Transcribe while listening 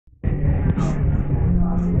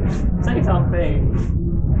something.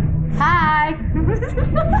 Hi.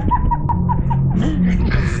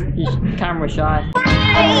 He's camera shy.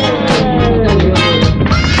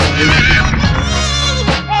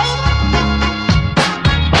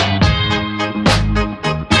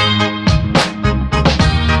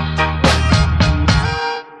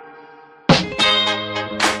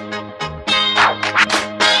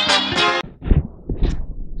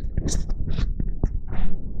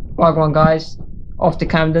 Right, go on guys, off to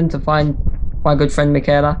Camden to find my good friend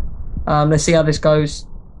Michela. Let's see how this goes.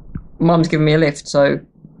 Mum's giving me a lift, so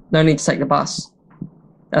no need to take the bus.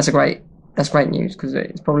 That's great news because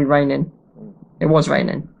it's probably raining. It was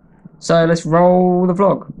raining. So let's roll the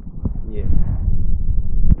vlog. Yeah.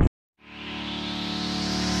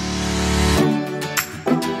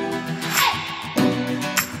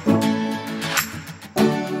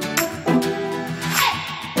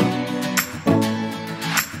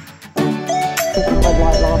 Red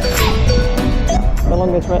light last. The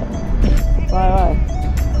longest red. Right.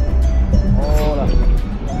 Oh, that's...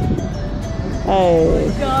 Hey.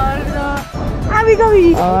 Are we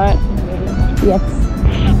going? Alright. Yes.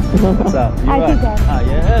 What's up? You I right? think so. Ah,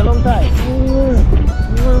 yeah, long time.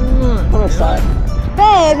 Come aside.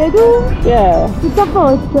 Bene, tu? Yeah. Tutto a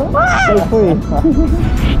posto? Sei qui.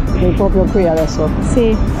 Sei proprio qui adesso.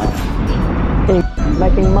 Sì.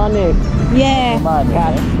 Making money. Yeah. Money,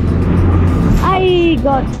 Cash. I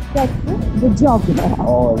got that the job.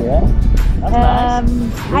 Oh, yeah. That's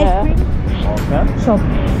nice. Ice cream Okay. shop.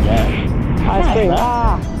 Yeah. Ice cream. Nice.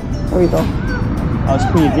 Ah. Capito. I'll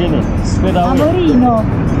squeeze in it. Straight away. Amorino.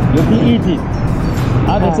 You can eat it.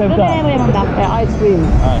 At the same Dove time. vogliamo andare? Ice cream.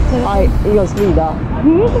 Io sfida.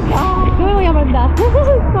 Ah, dove vogliamo andare?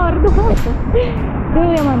 Scordo. Dove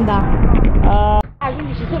vogliamo andare?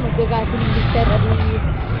 Quindi ci sono due case in Inghilterra di...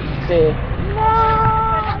 Sì. No,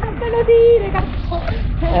 non te lo dire, cazzo.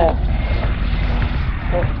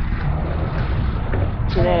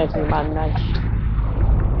 Cinesi, mannaggia.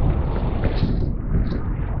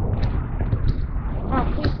 Ah,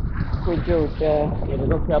 qui. Qui giù c'è... Yeah, they're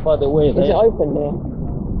talking about the way Is it there. open there?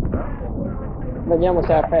 Vediamo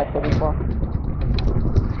se è aperto di qua.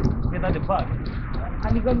 Get at the back.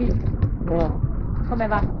 Amico mio, come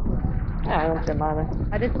va? Non c'è male.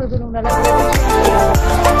 Adesso sono una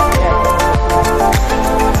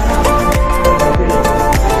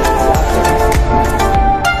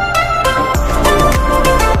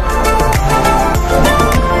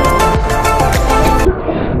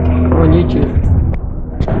On YouTube.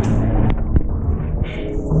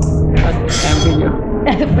 È un video.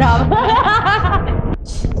 Bravo.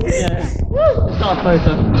 Yeah. It's not a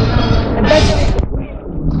photo.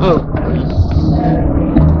 Oh.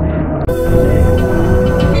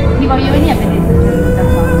 Ti voglio venire a vedere questa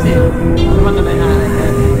qua. Sì. Quando vai a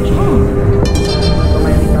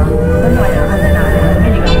Quando vai a allenare?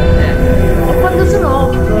 Domenica? O quando sono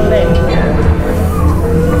off?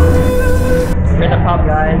 We're in the pub,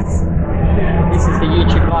 guys. This is the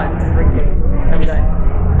YouTube life, drinking every day.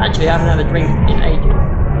 Actually, I haven't had a drink in ages.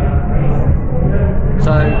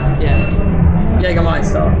 So, yeah.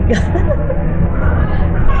 Jägermeister.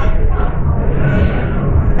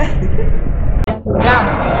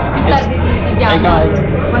 Hey guys,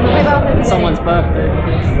 it's someone's birthday.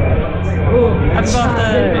 Happy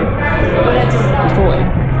birthday! He's 40.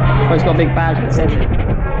 But he's got a big badge that says it.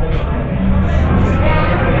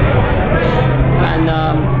 And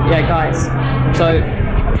yeah guys, so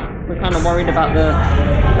we're kind of worried about the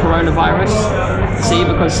coronavirus. See,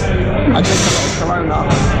 because I drink a lot of Corona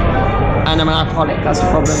and I'm an alcoholic, that's the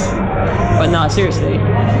problem. But no, seriously,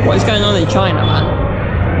 what is going on in China, man?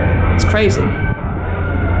 It's crazy.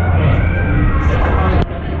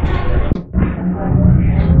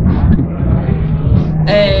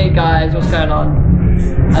 Hey guys, what's going on?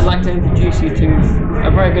 I'd like to introduce you to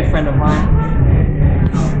a very good friend of mine.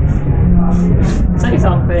 Say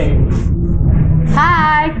something.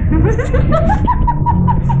 Hi.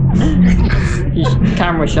 He's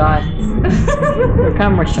camera shy. You're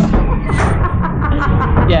camera shy.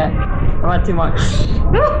 Yeah, I've had too much.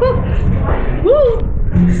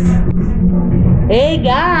 Hey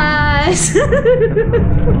guys.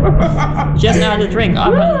 She hasn't had a drink.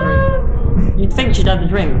 I've had a drink. You'd think she'd had a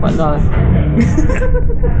drink, but no.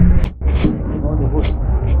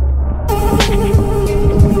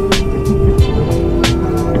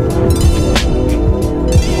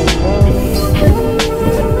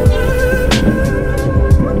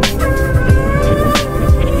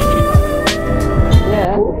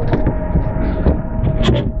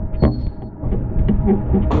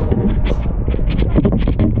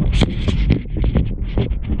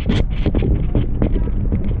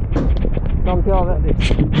 Non piove.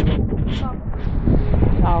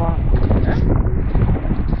 Ciao.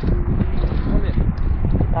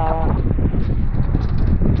 Ciao.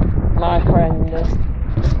 My friend.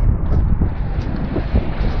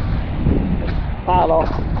 Paolo.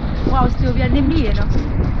 Wow, stiamo via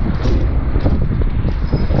nemmeno.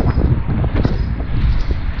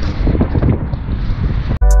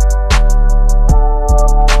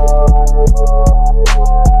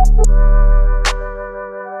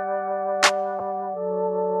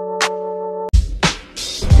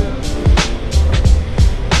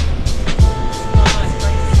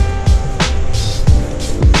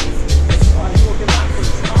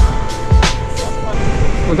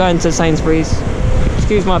 We're going to Sainsbury's.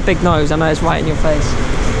 Excuse my big nose, I know it's right in your face.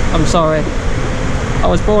 I'm sorry. I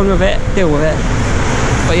was born with it, deal with it.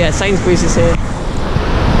 But yeah, Sainsbury's is here.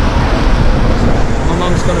 My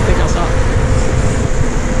mum's gonna pick us up.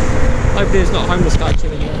 Hopefully there's not a homeless guy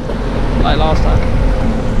chilling here, like last time.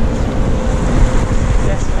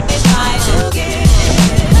 Yes.